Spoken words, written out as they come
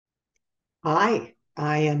Hi,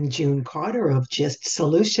 I am June Carter of GYST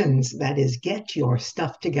Solutions. That is, get your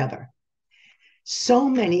stuff together. So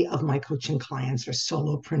many of my coaching clients are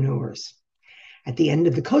solopreneurs. At the end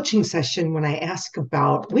of the coaching session, when I ask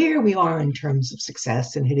about where we are in terms of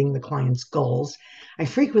success and hitting the client's goals, I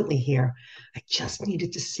frequently hear, I just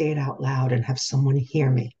needed to say it out loud and have someone hear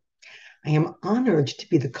me. I am honored to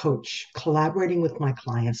be the coach, collaborating with my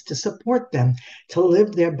clients to support them to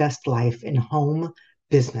live their best life in home,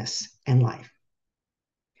 business, and life.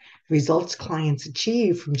 Results clients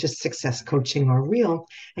achieve from GYST Success Coaching are real,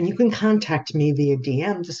 and you can contact me via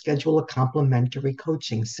DM to schedule a complimentary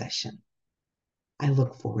coaching session. I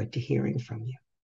look forward to hearing from you.